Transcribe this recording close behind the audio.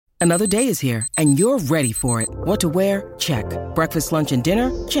Another day is here, and you're ready for it. What to wear? Check. Breakfast, lunch, and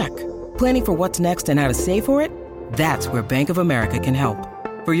dinner? Check. Planning for what's next and how to save for it? That's where Bank of America can help.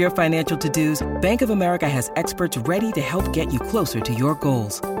 For your financial to-dos, Bank of America has experts ready to help get you closer to your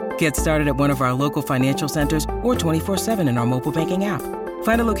goals. Get started at one of our local financial centers or 24/7 in our mobile banking app.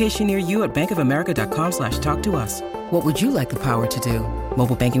 Find a location near you at bankofamerica.com/talktous. What would you like the power to do?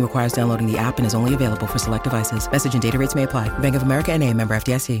 Mobile banking requires downloading the app and is only available for select devices. Message and data rates may apply. Bank of America N.A., member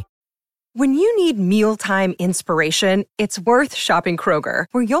FDIC. When you need mealtime inspiration, it's worth shopping Kroger,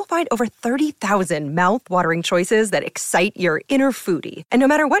 where you'll find over 30,000 mouth-watering choices that excite your inner foodie. And no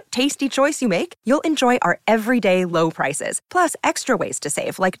matter what tasty choice you make, you'll enjoy our everyday low prices, plus extra ways to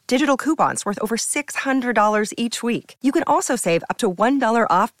save, like digital coupons worth over $600 each week. You can also save up to $1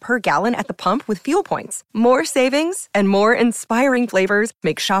 off per gallon at the pump with fuel points. More savings and more inspiring flavors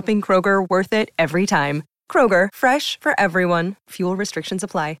make shopping Kroger worth it every time. Kroger, fresh for everyone. Fuel restrictions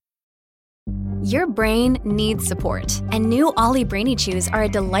apply. Your brain needs support, and new Ollie Brainy Chews are a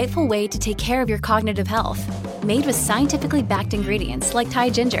delightful way to take care of your cognitive health. Made with scientifically backed ingredients like Thai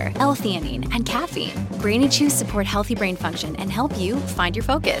ginger, L-theanine, and caffeine, Brainy Chews support healthy brain function and help you find your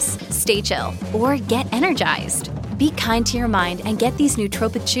focus, stay chill, or get energized. Be kind to your mind and get these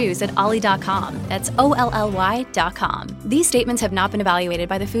nootropic chews at ollie.com. That's OLLY.com. These statements have not been evaluated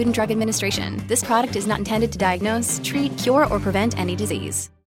by the Food and Drug Administration. This product is not intended to diagnose, treat, cure, or prevent any disease.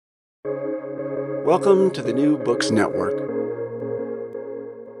 Welcome to the New Books Network.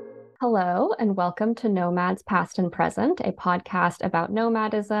 Hello, and welcome to Nomads Past and Present, a podcast about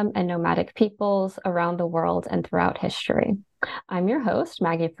nomadism and nomadic peoples around the world and throughout history. I'm your host,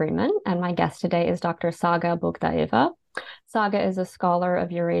 Maggie Freeman, and my guest today is Dr. Saga Bogdaeva. Saga is a scholar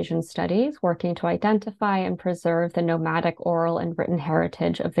of Eurasian studies working to identify and preserve the nomadic oral and written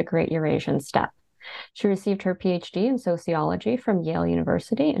heritage of the Great Eurasian Steppe. She received her PhD in sociology from Yale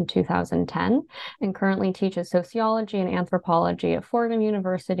University in 2010 and currently teaches sociology and anthropology at Fordham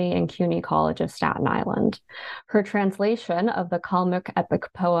University and CUNY College of Staten Island. Her translation of the Kalmyk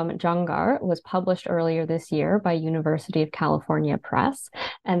epic poem Jangar was published earlier this year by University of California Press,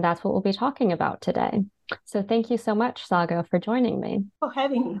 and that's what we'll be talking about today. So thank you so much, Saga, for joining me. For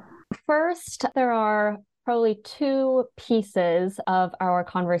having me. First, there are probably two pieces of our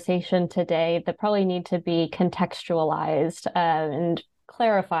conversation today that probably need to be contextualized and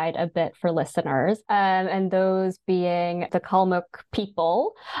clarified a bit for listeners, and those being the Kalmyk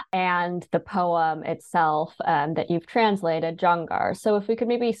people and the poem itself that you've translated, Jangar. So if we could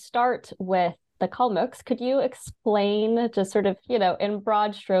maybe start with the Kalmyks, could you explain just sort of, in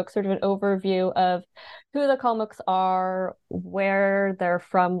broad strokes, sort of an overview of who the Kalmyks are, where they're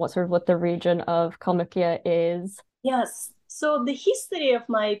from, what the region of Kalmykia is? Yes. So the history of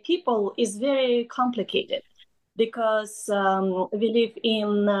my people is very complicated because we live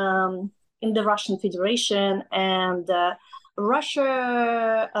in the Russian Federation, and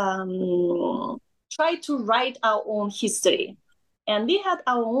Russia tried to write our own history. And we had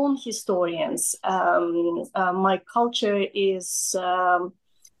our own historians. My culture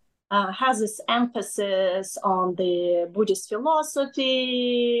has this emphasis on the Buddhist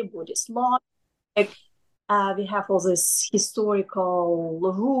philosophy, Buddhist law. We have all these historical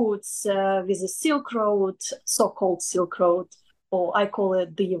roots with the Silk Road, so-called Silk Road, or I call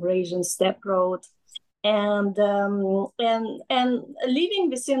it the Eurasian Steppe Road. And living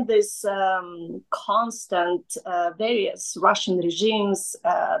within this constant various Russian regimes,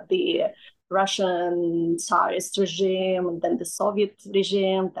 the Russian Tsarist regime, and then the Soviet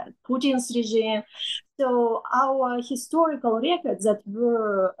regime, then Putin's regime. So our historical records that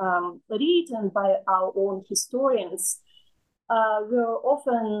were written by our own historians were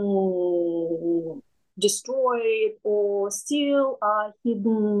often destroyed or still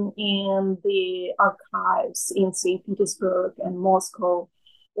hidden in the archives in St. Petersburg and Moscow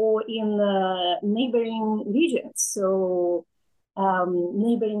or in neighboring regions. So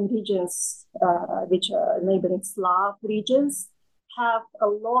neighboring regions, which are neighboring Slav regions, have a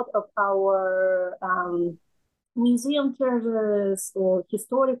lot of our museum treasures or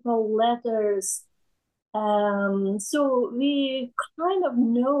historical letters. So we kind of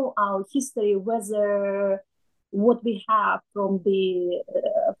know our history, whether what we have from the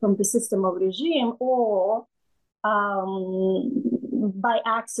system of regime or by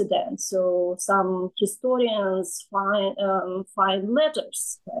accident. So some historians find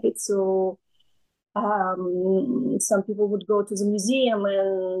letters, right? So some people would go to the museum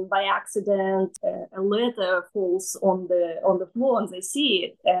and by accident a letter falls on the floor and they see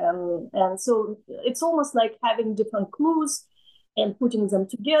it, and so it's almost like having different clues and putting them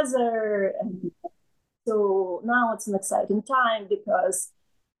together. And so now it's an exciting time because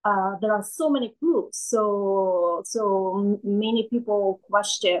there are so many proofs. So many people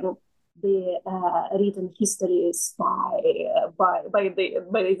question the written histories by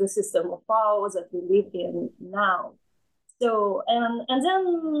the system of power that we live in now. So and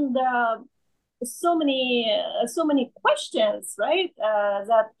then there are so many questions, right,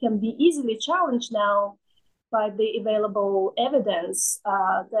 that can be easily challenged now by the available evidence,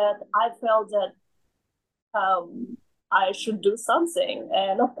 that I felt that I should do something.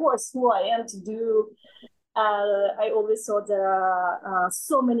 And of course, who I am to do. I always thought there are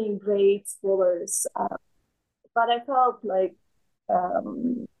so many great scholars, but I felt like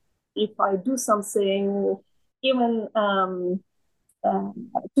if I do something, even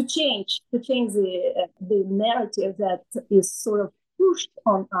to change the narrative that is sort of pushed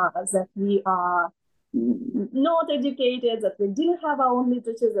on us, that we are not educated, that we didn't have our own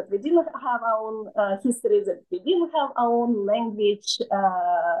literature, that we didn't have our own history, that we didn't have our own language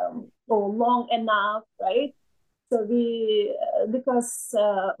for long enough, right? So because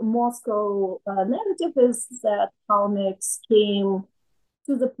Moscow narrative is that Kalmyks came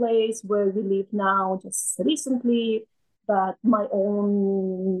to the place where we live now just recently, but my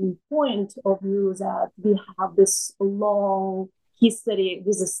own point of view is that we have this long history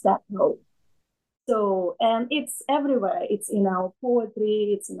with the steppe road. So, and it's everywhere. It's in our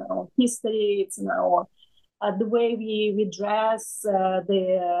poetry, it's in our history, it's in our the way we dress,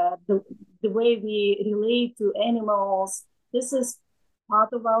 the way we relate to animals. This is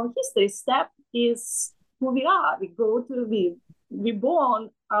part of our history. Steppe is who we are. We born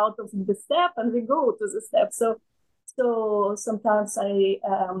out of the steppe and we go to the steppe. So sometimes I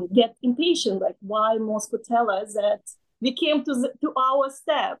get impatient, like why Moscow tell us that we came to our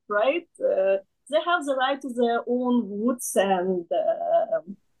steppe, right? They have the right to their own woods and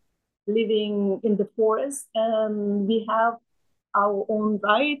living in the forest, and we have our own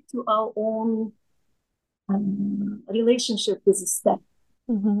right to our own relationship with the steppe.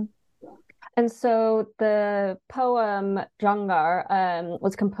 Mm-hmm. And so the poem Jangar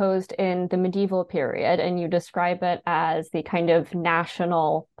was composed in the medieval period, and you describe it as the kind of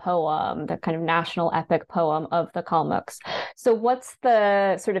national poem, the kind of national epic poem of the Kalmyks. So what's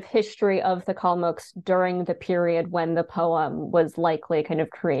the sort of history of the Kalmyks during the period when the poem was likely kind of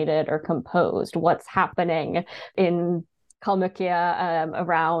created or composed? What's happening in Kalmykia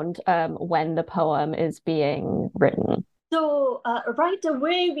around when the poem is being written? So right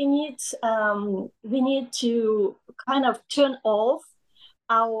away, we need to kind of turn off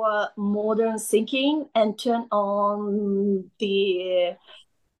our modern thinking and turn on the.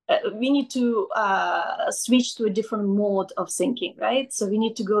 We need to switch to a different mode of thinking, right? So we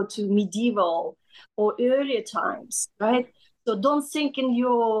need to go to medieval or earlier times, right? So don't think in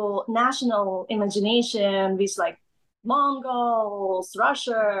your national imagination with like Mongols,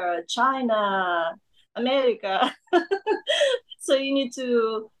 Russia, China, America. So you need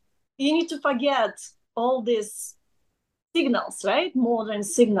to forget all these signals, right? Modern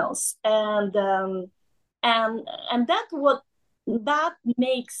signals, and that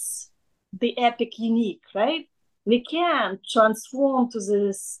makes the epic unique, right? We can transform to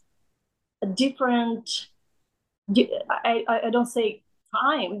this different. I don't say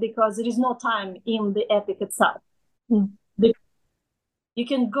time because there is no time in the epic itself. Mm. You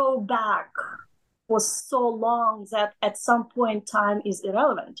can go back for so long that at some point time is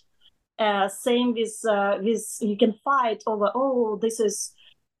irrelevant. Same with you can fight over, oh, this is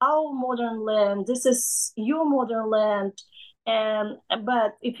our modern land, this is your modern land,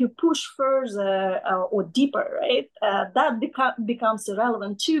 but if you push further or deeper, right, that becomes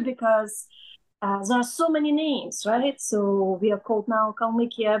irrelevant too, because there are so many names, right? So we are called now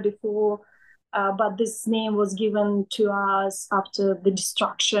Kalmykia before. But this name was given to us after the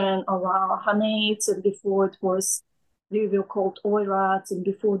destruction of our Khanates, and before we were called Oirats, and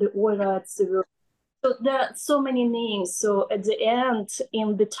before the Oirats, so there are so many names. So at the end,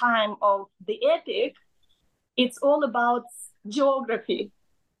 in the time of the epic, it's all about geography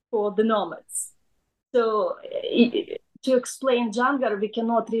for the nomads. So to explain Jangar, we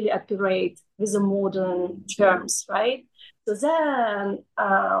cannot really operate with the modern terms, right? So then,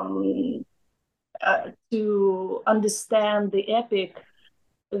 to understand the epic,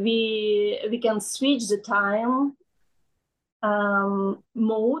 we can switch the time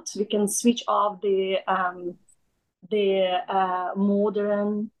mode. We can switch off the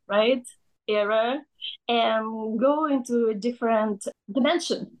modern, right, era, and go into a different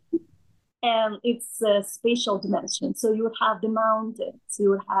dimension. And it's a spatial dimension. So you would have the mountains, you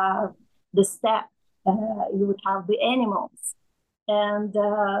would have the steppe, you would have the animals. And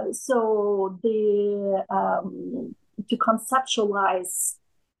so to conceptualize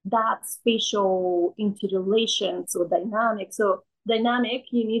that spatial interrelations or dynamic. So dynamic,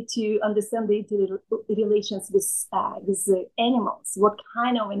 you need to understand the interrelations with the animals. What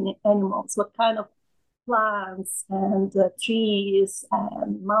kind of animals? What kind of plants and trees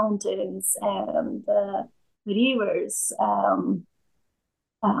and mountains and rivers?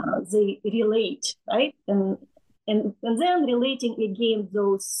 They relate, right? And then relating again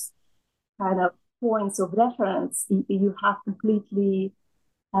those kind of points of reference, you have completely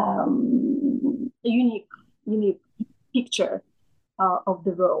unique picture of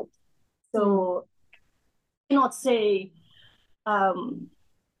the world. So you cannot say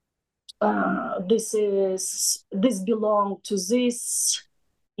this belong to this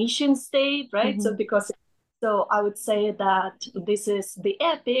nation state, right? Mm-hmm. So I would say that this is the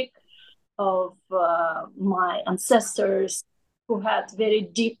epic of my ancestors who had very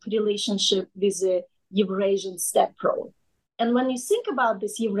deep relationship with the Eurasian steppe road. And when you think about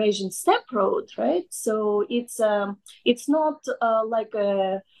this Eurasian steppe road, right? So it's not like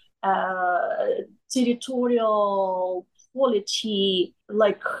a territorial polity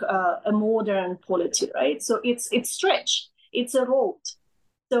like a modern polity, right? So it's stretched. It's a road.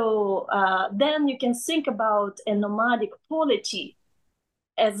 So then you can think about a nomadic polity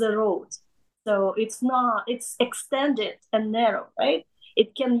as a road. So it's extended and narrow, right?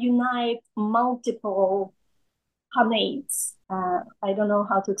 It can unite multiple Khanate. I don't know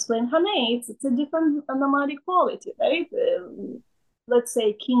how to explain Khanate. It's a different nomadic polity, right? Let's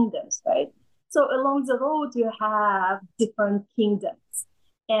say kingdoms, right? So along the road, you have different kingdoms.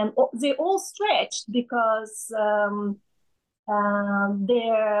 And they all stretched because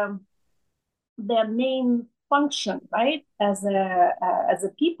their main function, right, as a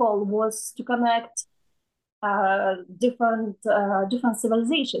people was to connect different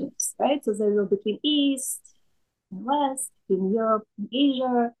civilizations, right? So they were between East and West, between Europe and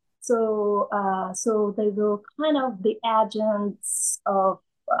Asia. So they were kind of the agents of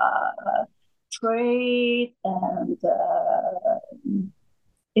trade and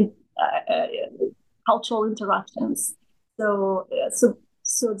cultural interactions. So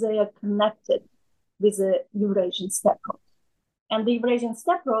they are connected with the Eurasian steppe road. And the Eurasian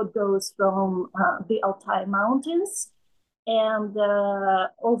steppe road goes from the Altai Mountains and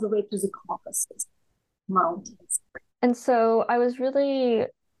all the way to the Caucasus Mountains. And so I was really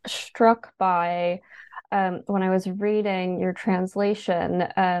struck by when I was reading your translation,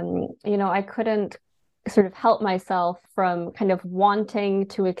 I couldn't sort of help myself from kind of wanting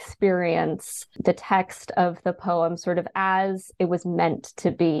to experience the text of the poem sort of as it was meant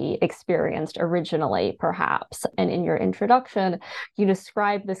to be experienced originally, perhaps. And in your introduction, you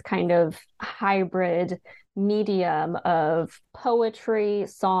describe this kind of hybrid medium of poetry,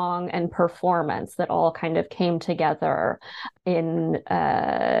 song, and performance that all kind of came together in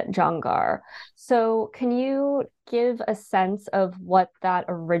Jangar. So can you give a sense of what that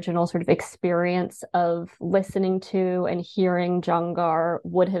original sort of experience of listening to and hearing Jangar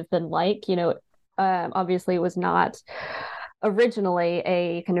would have been like? Obviously it was not originally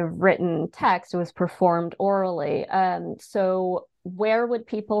a kind of written text, it was performed orally. So where would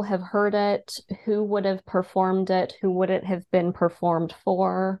people have heard it? Who would have performed it? Who would it have been performed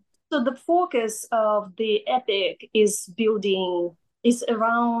for? So the focus of the epic is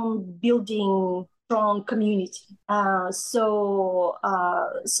around building strong community. So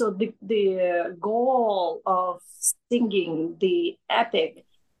the goal of singing the epic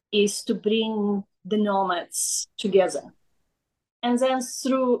is to bring the nomads together. And then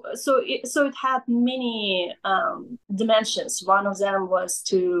so it had many dimensions. One of them was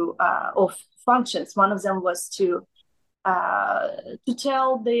to functions. One of them was to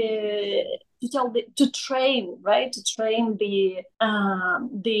train, right? To train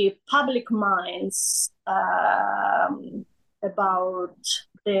the public minds about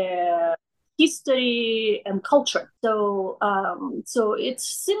their history and culture. So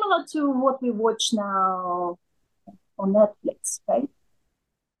it's similar to what we watch now on Netflix, right?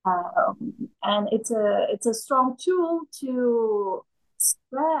 And it's a strong tool to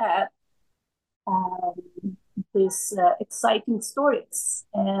spread these exciting stories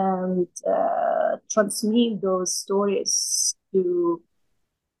and transmit those stories to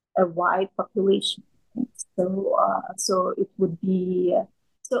a wide population. So it would be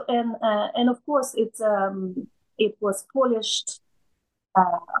and of course it was polished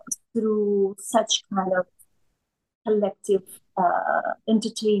through such kind of collective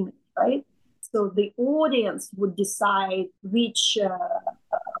entertainment, right? So the audience would decide which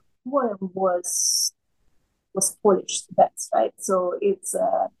poem was polished best, right? So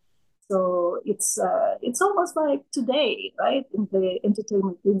So it's almost like today, right? In the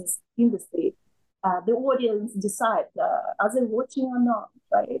entertainment industry, the audience decide are they watching or not,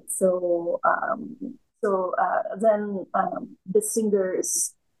 right? Then the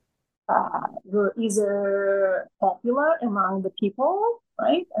singers were either popular among the people,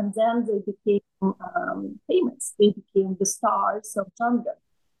 right? And then they became famous. They became the stars of genre.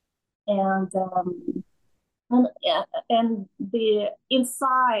 And and the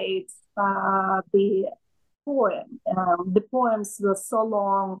inside the poem, the poems were so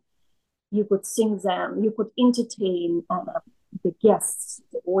long, you could sing them, you could entertain the guests,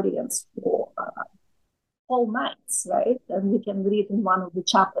 the audience for whole nights, right? And you can read in one of the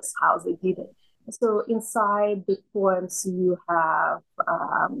chapters how they did it. So inside the poems, you have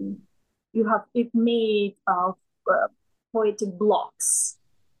it made of poetic blocks.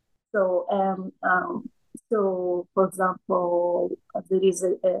 So for example, there is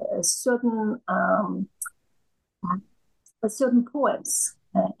a certain poems,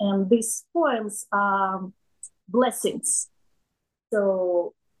 and these poems are blessings.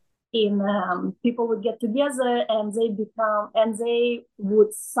 So people would get together and they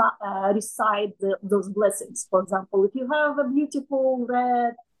would recite those blessings. For example, if you have a beautiful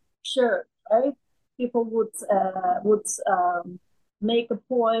red shirt, right? People would make a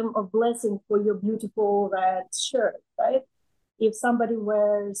poem of blessing for your beautiful red shirt, right? If somebody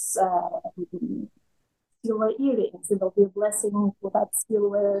wears silver earrings, it'll be a blessing for that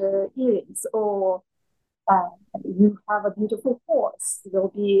silver earrings. Or you have a beautiful horse, there'll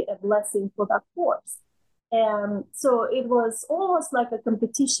be a blessing for that horse. And so it was almost like a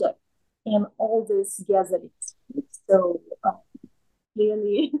competition in all these gatherings. So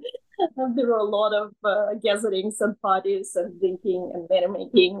clearly there were a lot of gatherings and parties and drinking and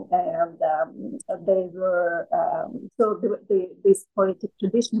merrymaking, and they were this poetic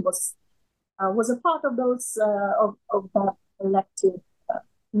tradition was a part of those of that collective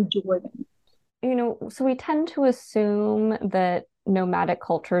enjoyment. So we tend to assume that nomadic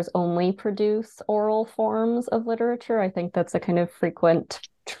cultures only produce oral forms of literature. I think that's a kind of frequent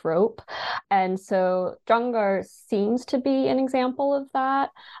trope. And so Djangar seems to be an example of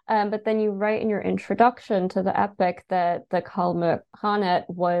that. But then you write in your introduction to the epic that the Kalmyk Khanate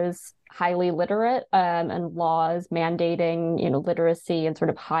was highly literate, and laws mandating, literacy and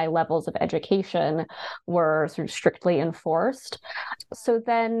sort of high levels of education were sort of strictly enforced. So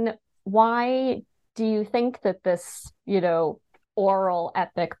then why do you think that this, oral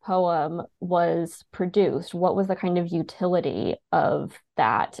epic poem was produced? What was the kind of utility of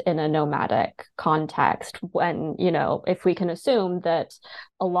that in a nomadic context when, if we can assume that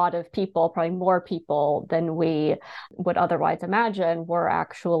a lot of people, probably more people than we would otherwise imagine, were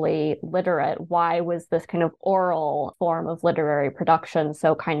actually literate? Why was this kind of oral form of literary production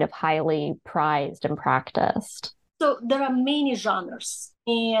so kind of highly prized and practiced? So there are many genres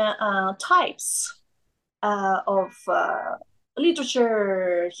and types of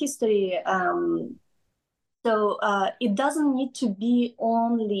literature, history. So it doesn't need to be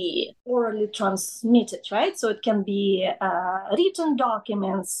only orally transmitted, right? So it can be written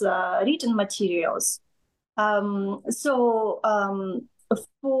documents, written materials. For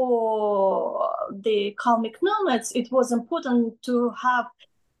the Kalmyk nomads, it was important to have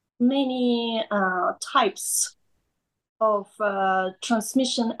many types of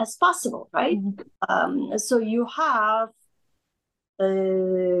transmission as possible, right? Mm-hmm. So you have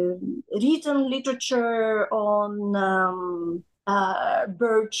written literature on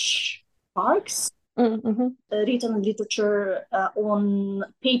birch barks, mm-hmm. Written literature on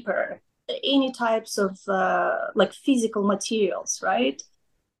paper, any types of like physical materials, right?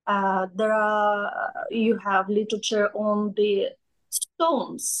 You have literature on the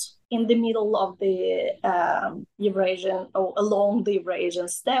stones in the middle of the Eurasian or along the Eurasian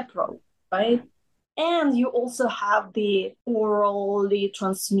steppe road, right? And you also have the orally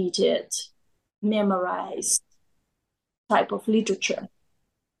transmitted, memorized type of literature.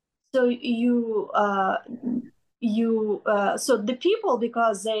 So so the people,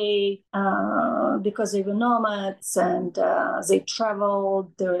 because they were nomads and they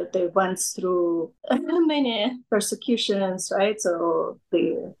traveled, they went through many persecutions, right? So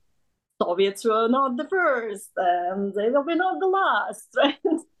the Soviets were not the first, and they will be not the last, right?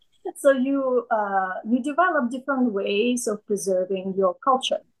 So you develop different ways of preserving your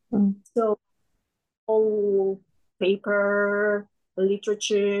culture. Mm. So all paper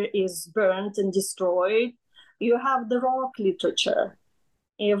literature is burnt and destroyed. You have the rock literature.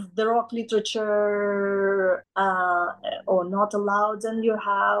 If the rock literature or not allowed, then you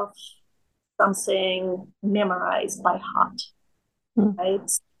have something memorized by heart,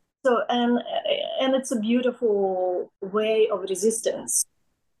 right? So and it's a beautiful way of resistance.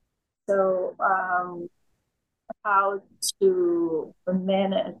 So how to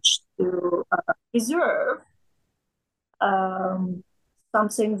manage to preserve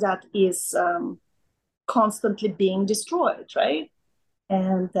something that is constantly being destroyed, right?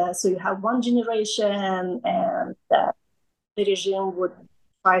 And so you have one generation, and the regime would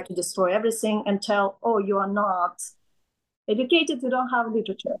try to destroy everything and tell, oh, you are not educated, you don't have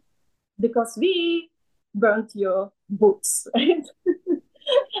literature, because we burnt your books, right?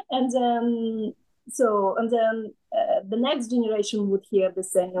 and then the next generation would hear the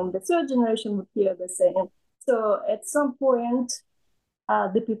same, the third generation would hear the same. So at some point,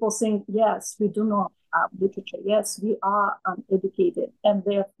 the people think, yes, we do not have literature. Yes, we are uneducated, and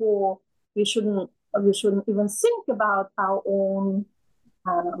therefore we shouldn't even think about our own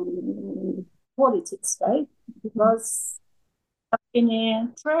politics, right? Because any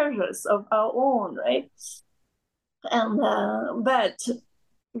treasures of our own, right? And but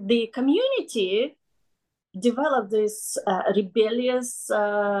the community developed these rebellious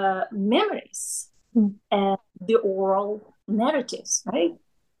memories and the oral narratives, right?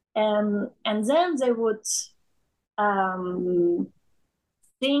 And then they would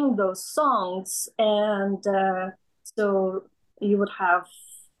sing those songs, and so you would have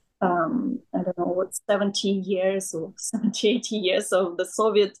I don't know what 70 years or 70, 80 years of the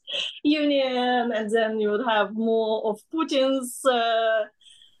Soviet Union, and then you would have more of Putin's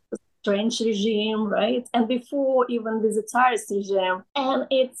strange regime, right? And before even the Tsarist regime, and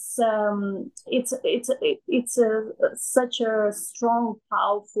it's such a strong,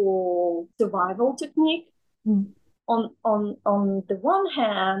 powerful survival technique. On the one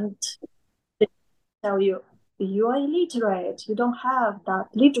hand, they tell you, you are illiterate, you don't have that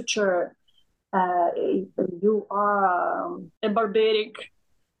literature, you are a barbaric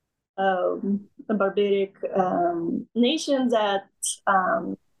nation that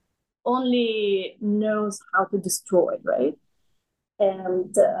only knows how to destroy, right?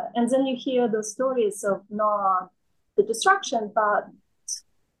 And then you hear the stories of not the destruction, but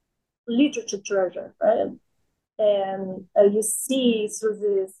literature treasure, right? And you see through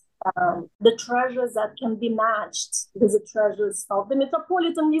this the treasures that can be matched with the treasures of the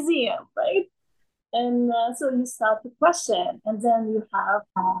Metropolitan Museum, right? And so you start to question, and then you have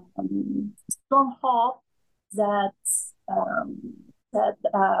strong hope that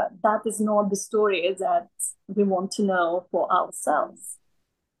that is not the story that we want to know for ourselves.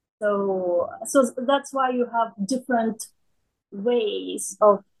 So that's why you have different ways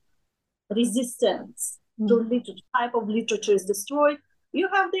of resistance to literature. Type of literature is destroyed, you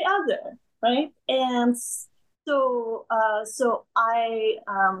have the other, right? And so I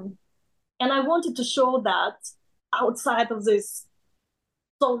wanted to show that outside of this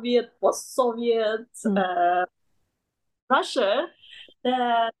post-Soviet Russia,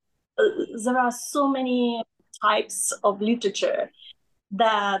 that there are so many types of literature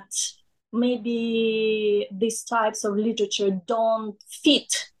that maybe these types of literature don't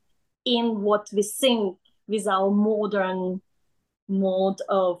fit in what we think with our modern mode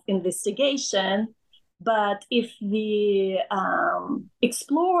of investigation. But if we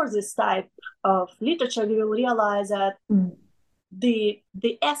explore this type of literature, we will realize that the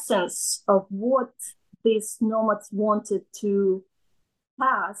essence of what these nomads wanted to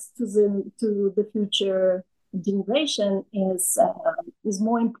pass to the future generation is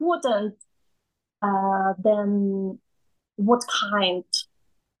more important than what kind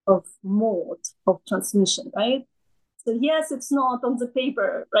of mode of transmission, right? So yes, it's not on the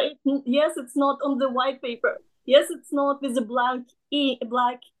paper, right? Yes, it's not on the white paper. Yes, it's not with the black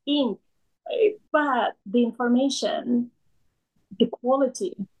ink, right? But the information, the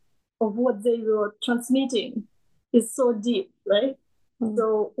quality of what they were transmitting is so deep, right?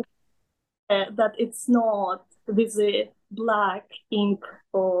 So that it's not with the black ink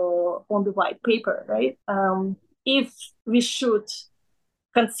or on the white paper, right? If we should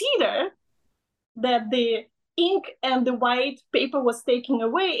consider that the ink and the white paper was taken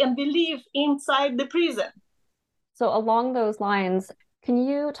away and we live inside the prison. So along those lines, can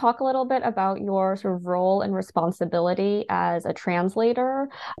you talk a little bit about your sort of role and responsibility as a translator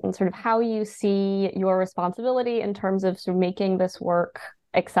and sort of how you see your responsibility in terms of sort of making this work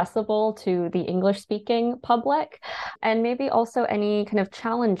accessible to the English-speaking public, and maybe also any kind of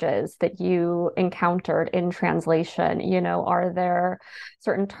challenges that you encountered in translation? You know, are there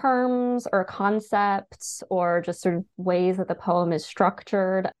certain terms or concepts or just sort of ways that the poem is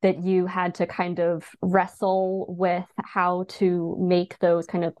structured that you had to kind of wrestle with how to make those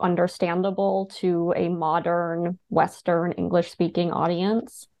kind of understandable to a modern Western English-speaking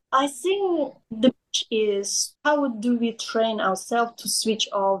audience? I think the is how do we train ourselves to switch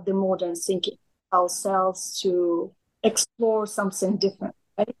off the modern thinking, ourselves to explore something different,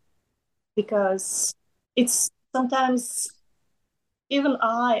 right? Because it's sometimes even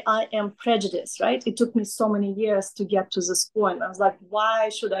I am prejudiced, right? It took me so many years to get to this point. I was like, why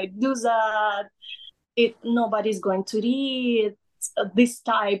should I do that? Nobody's going to read this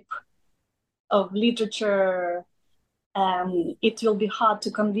type of literature, and it will be hard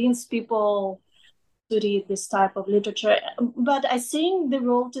to convince people to read this type of literature. But I think the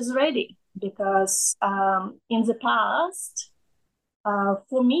world is ready because in the past,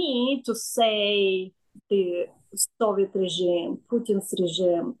 for me to say the Soviet regime, Putin's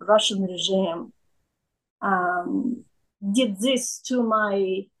regime, Russian regime did this to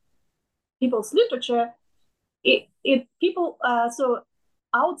my people's literature, so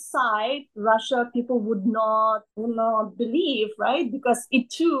outside Russia, people would not believe, right? Because it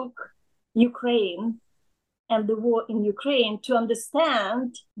took Ukraine and the war in Ukraine to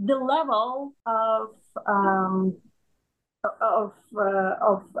understand the level of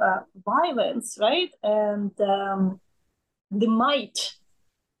violence, right? And the might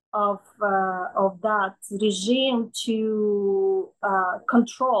of that regime to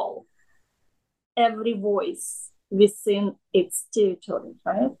control every voice within its territory,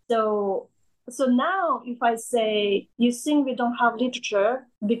 right? So now if I say, you think we don't have literature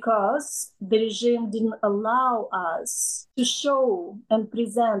because the regime didn't allow us to show and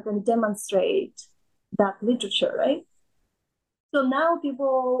present and demonstrate that literature, right? So now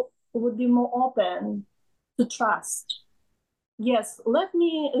people would be more open to trust. Yes, let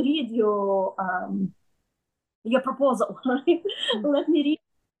me read your proposal, right? Let me read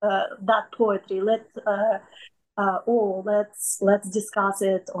that poetry. Let's discuss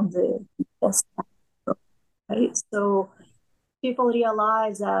it on the post, right? So people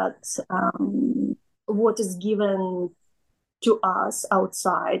realize that what is given to us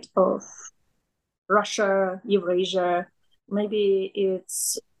outside of Russia, Eurasia, maybe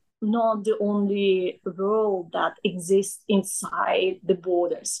it's not the only world that exists inside the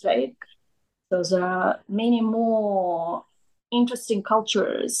borders, right? So there are many more interesting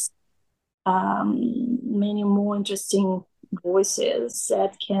cultures, many more interesting voices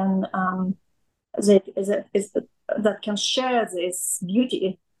that can that can share this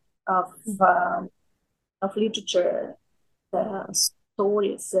beauty of literature,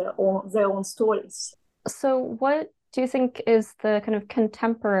 stories, their own stories. So what do you think is the kind of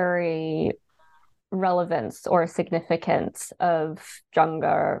contemporary relevance or significance of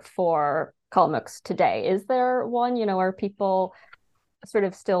Jungar for Kalmyks today? Is there one, are people sort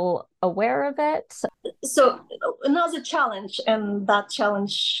of still aware of it? So another challenge, and that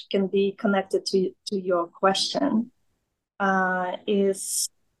challenge can be connected to your question, is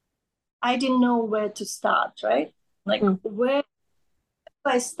I didn't know where to start, right? Like where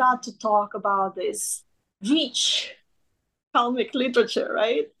I start to talk about this rich Kalmyk literature,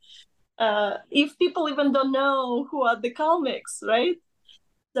 right? If people even don't know who are the Kalmyks, right?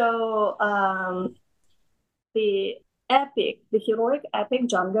 So the heroic epic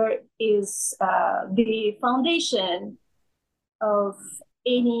Jungar is the foundation of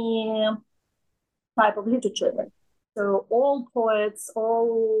any type of literature. So all poets,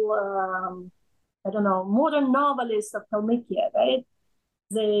 all modern novelists of Kalmykia, right?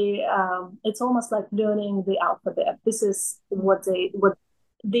 It's almost like learning the alphabet. This is what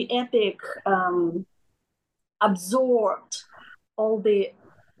the epic absorbed all the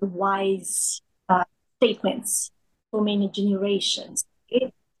wise statements for many generations.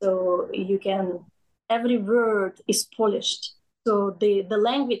 Okay? So every word is polished. So the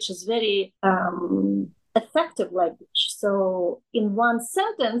language is very effective language. So in one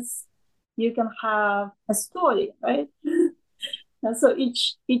sentence, you can have a story, right? And so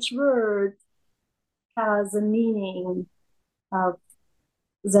each word has a meaning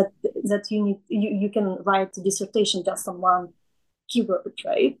that you can write a dissertation just on one keyword,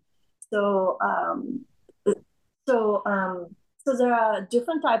 right? So there are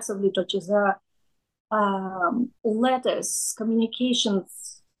different types of literature. There are letters,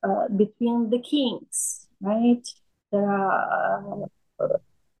 communications between the kings, right? There are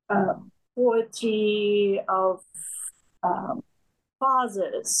poetry of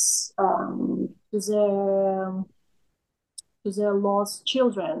fathers to their lost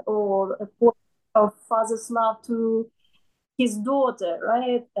children, or a poem of father's love to his daughter,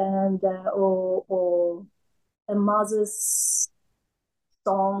 right? And or a mother's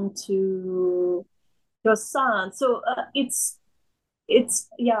song to your son. So it's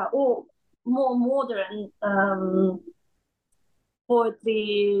or more modern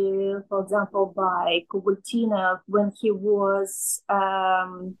poetry, for example, by Kugultinov when he was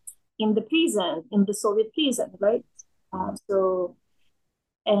in the prison, in the Soviet prison, right? So,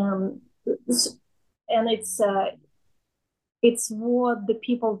 and it's what the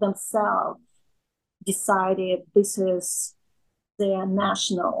people themselves decided this is their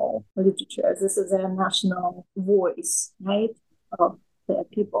national literature. This is their national voice, right, of their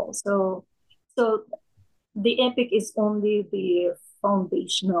people. So the epic is only the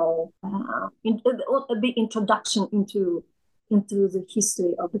foundational, the introduction into the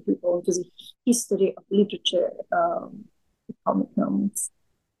history of the people, into the history of literature, comic moments.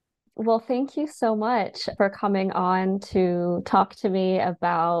 Well, thank you so much for coming on to talk to me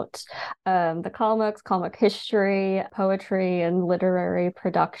about the Kalmyks, history, poetry, and literary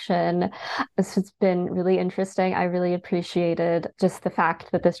production. This has been really interesting. I really appreciated just the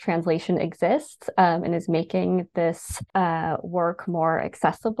fact that this translation exists and is making this work more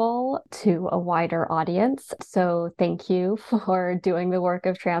accessible to a wider audience. So thank you for doing the work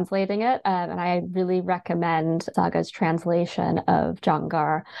of translating it. And I really recommend Saga's translation of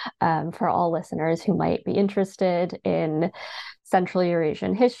Jangar for all listeners who might be interested in Central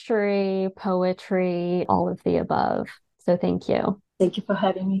Eurasian history, poetry, all of the above. So thank you. Thank you for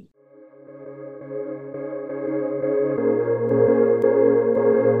having me.